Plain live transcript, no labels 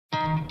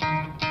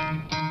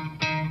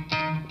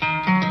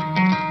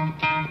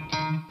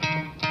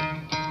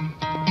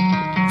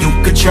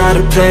try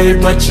to play,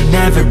 but you're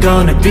never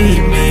gonna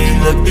beat me.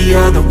 Look the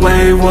other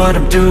way, what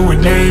I'm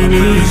doing ain't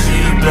easy.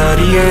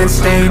 Bloody hands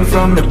stained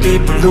from the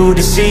people who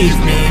deceive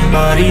me.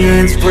 Muddy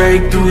hands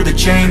break through the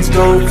chains,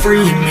 go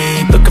free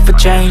me. Looking for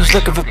change,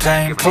 looking for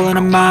pain, pulling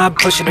a mob,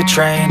 pushing a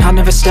train. I'll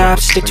never stop,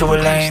 stick to a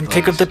lane,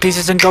 pick up the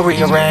pieces and go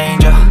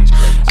rearrange.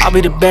 I'll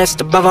be the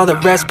best above all the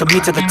rest, put me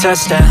to the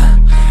test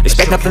and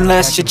expect nothing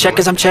less. Your check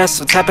as I'm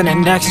chess, what's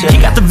happening next? He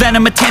got the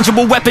venom, a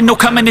tangible weapon, no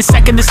coming in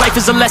second. This life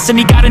is a lesson.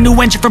 He got a new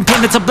engine from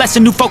pain, it's a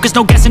blessing. New focus,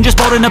 no guessing, just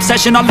bold and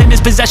obsession. All in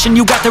his possession,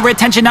 you got their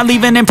attention. I'll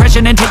leave an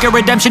impression and take your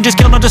redemption. Just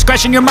kill, no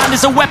discretion. Your mind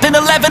is a weapon.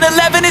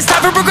 11-11, it's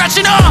time for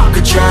progression. You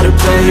could try to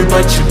play,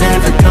 but you're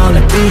never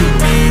gonna beat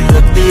me.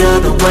 Look the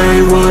other way,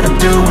 what I'm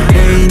doing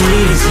ain't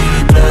easy.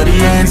 Bloody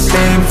hands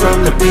stained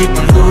from the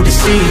people who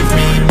deceive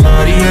me.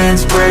 Muddy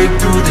hands break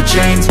through the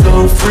chains,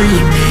 go free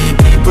me.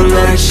 People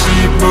like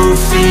sheep move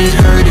feet,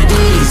 hurt it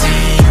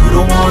easy. You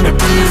don't wanna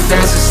be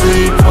fast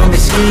asleep when they're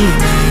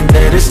scheming.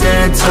 Better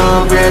stand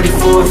tall, ready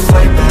for a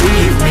fight,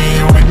 believe me.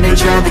 When they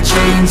try the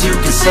chains, you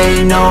can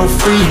say no,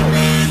 free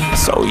me.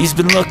 So he's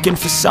been looking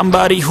for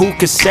somebody who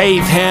could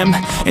save him,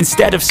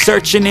 instead of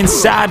searching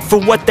inside for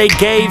what they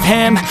gave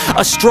him.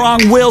 A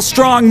strong will,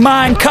 strong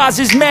mind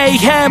causes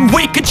mayhem.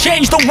 We could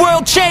change the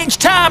world, change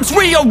times,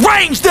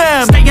 rearrange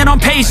them. Staying on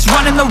pace,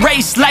 running the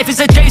race. Life is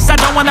a chase, I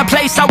don't want a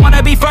place, I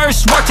wanna be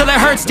first. Work till it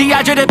hurts,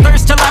 dehydrated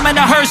thirst till I'm in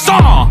a hearse.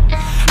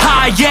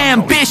 High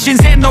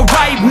ambitions and the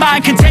right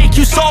mind can take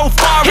you so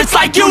far. It's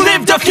like you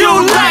lived a few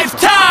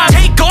lifetimes.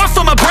 Take off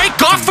from a break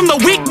off from the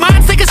weak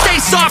minds, they can stay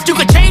soft. You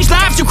can change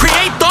lives, you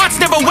create thoughts,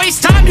 never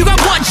waste time. You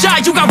got one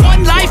shot, you got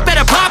one life,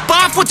 better pop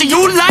off. What do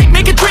you like?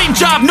 Make a dream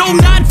job. No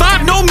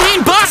 9-5, no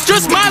mean boss,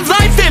 just my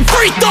life and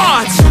free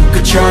thoughts. You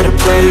could try to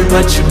play,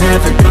 but you're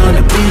never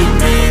gonna beat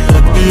me.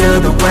 Look the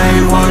other way,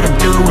 what I'm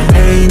doing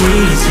ain't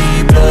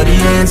easy. Bloody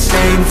hands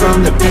stained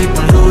from the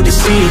people who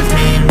deceive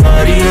me.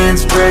 Muddy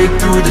hands break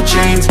through the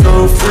chains,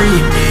 go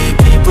free me.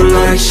 People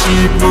like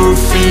sheep move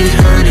feet,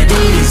 hurt it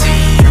easy.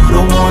 You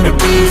don't wanna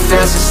be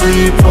fast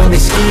asleep when they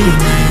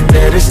scheming.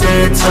 Better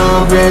stand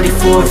tall, ready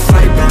for a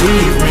fight,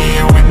 believe me.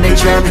 When they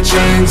try the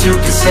chains, you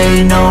can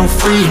say no,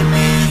 free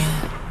me.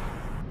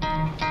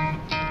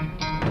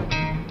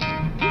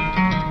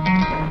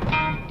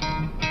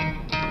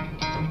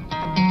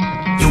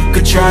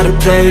 Try to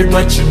play,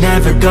 but you're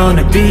never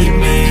gonna beat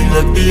me.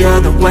 Look the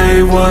other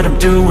way, what I'm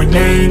doing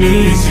ain't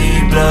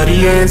easy. Bloody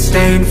hands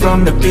stained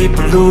from the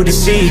people who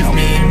deceive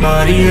me.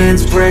 Muddy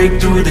hands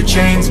break through the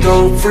chains,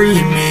 go free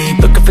me.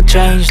 Looking for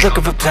change,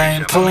 looking for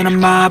pain, pulling a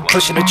mob,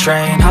 pushing a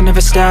train. I'll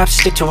never stop,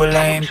 stick to a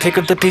lane, pick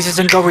up the pieces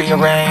and go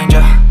rearrange.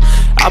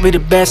 I'll be the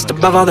best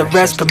above all the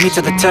rest, put me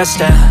to the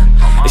test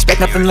and expect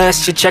nothing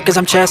less. Your check as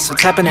I'm chess,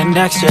 what's happening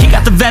next? He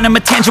got the venom,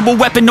 a tangible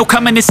weapon, no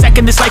coming in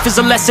second. This life is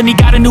a lesson. He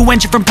got a new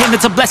engine from pain,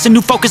 it's a blessing.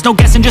 New focus, no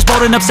guessing, just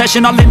bold and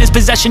obsession. All in his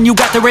possession, you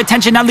got their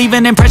attention. I'll leave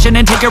an impression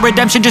and take your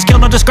redemption. Just kill,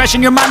 no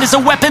discretion. Your mind is a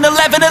weapon.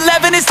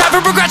 11-11, it's time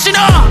for progression.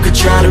 You could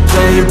try to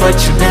play, but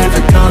you're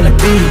never gonna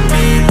beat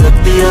me. Look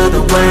the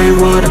other way,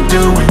 what I'm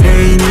doing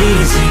ain't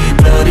easy.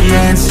 Bloody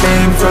hands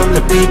stained from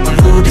the people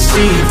who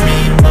deceive me.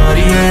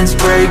 Muddy hands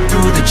break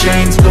through the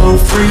chains, go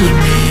free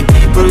me.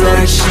 People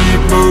like sheep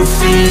move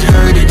feet,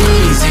 hurt it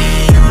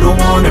easy. You don't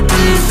wanna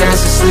be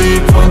fast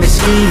asleep when they're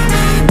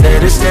scheming.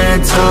 Better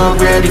stand tall,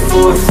 ready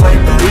for a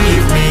fight,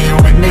 believe me.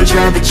 When they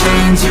try the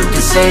chains, you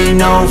can say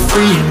no,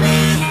 free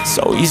me.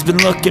 So he's been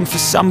looking for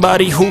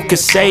somebody who could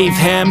save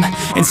him,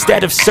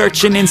 instead of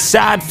searching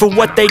inside for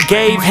what they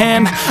gave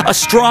him. A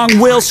strong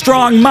will,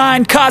 strong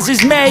mind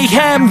causes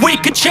mayhem. We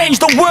could change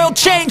the world,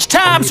 change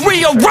times,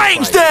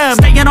 rearrange them.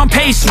 Staying on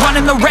pace,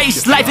 running the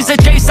race. Life is a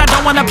chase, I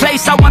don't want a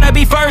place, I wanna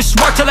be first.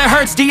 Work till it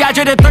hurts,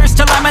 dehydrated thirst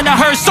till I'm in a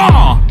hearse.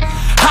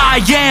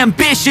 High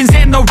ambitions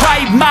and the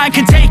right mind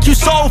can take you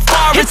so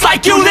far. It's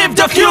like you lived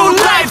a few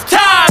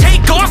lifetimes.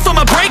 Take off from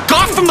a break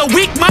off from the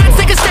weak minds,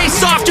 they can stay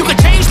soft. You can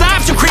change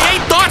lives, you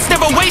create thoughts,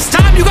 never waste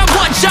time. You got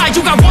one shot,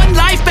 you got one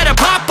life, better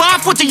pop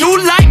off. What do you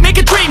like? Make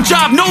a dream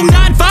job. No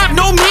 9-5,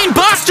 no mean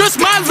boss, just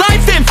my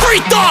life and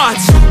free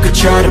thoughts. You could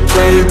try to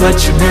play, but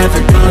you're never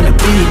gonna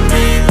beat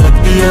me. Look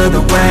the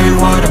other way,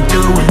 what I'm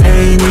doing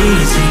ain't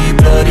easy.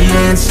 Bloody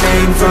hands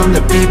stained from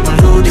the people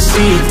who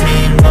deceive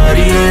me.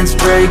 Muddy hands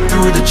break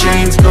through the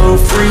chains, go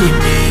free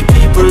me.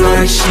 People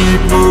like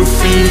sheep move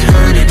feet,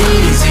 hurt it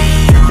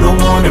easy. You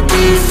don't wanna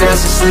be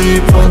fast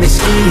asleep when they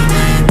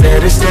scheming.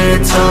 Better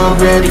stand tall,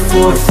 ready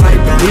for a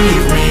fight,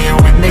 believe me.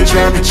 When they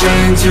try the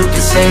chains, you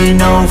can say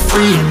no,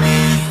 free me.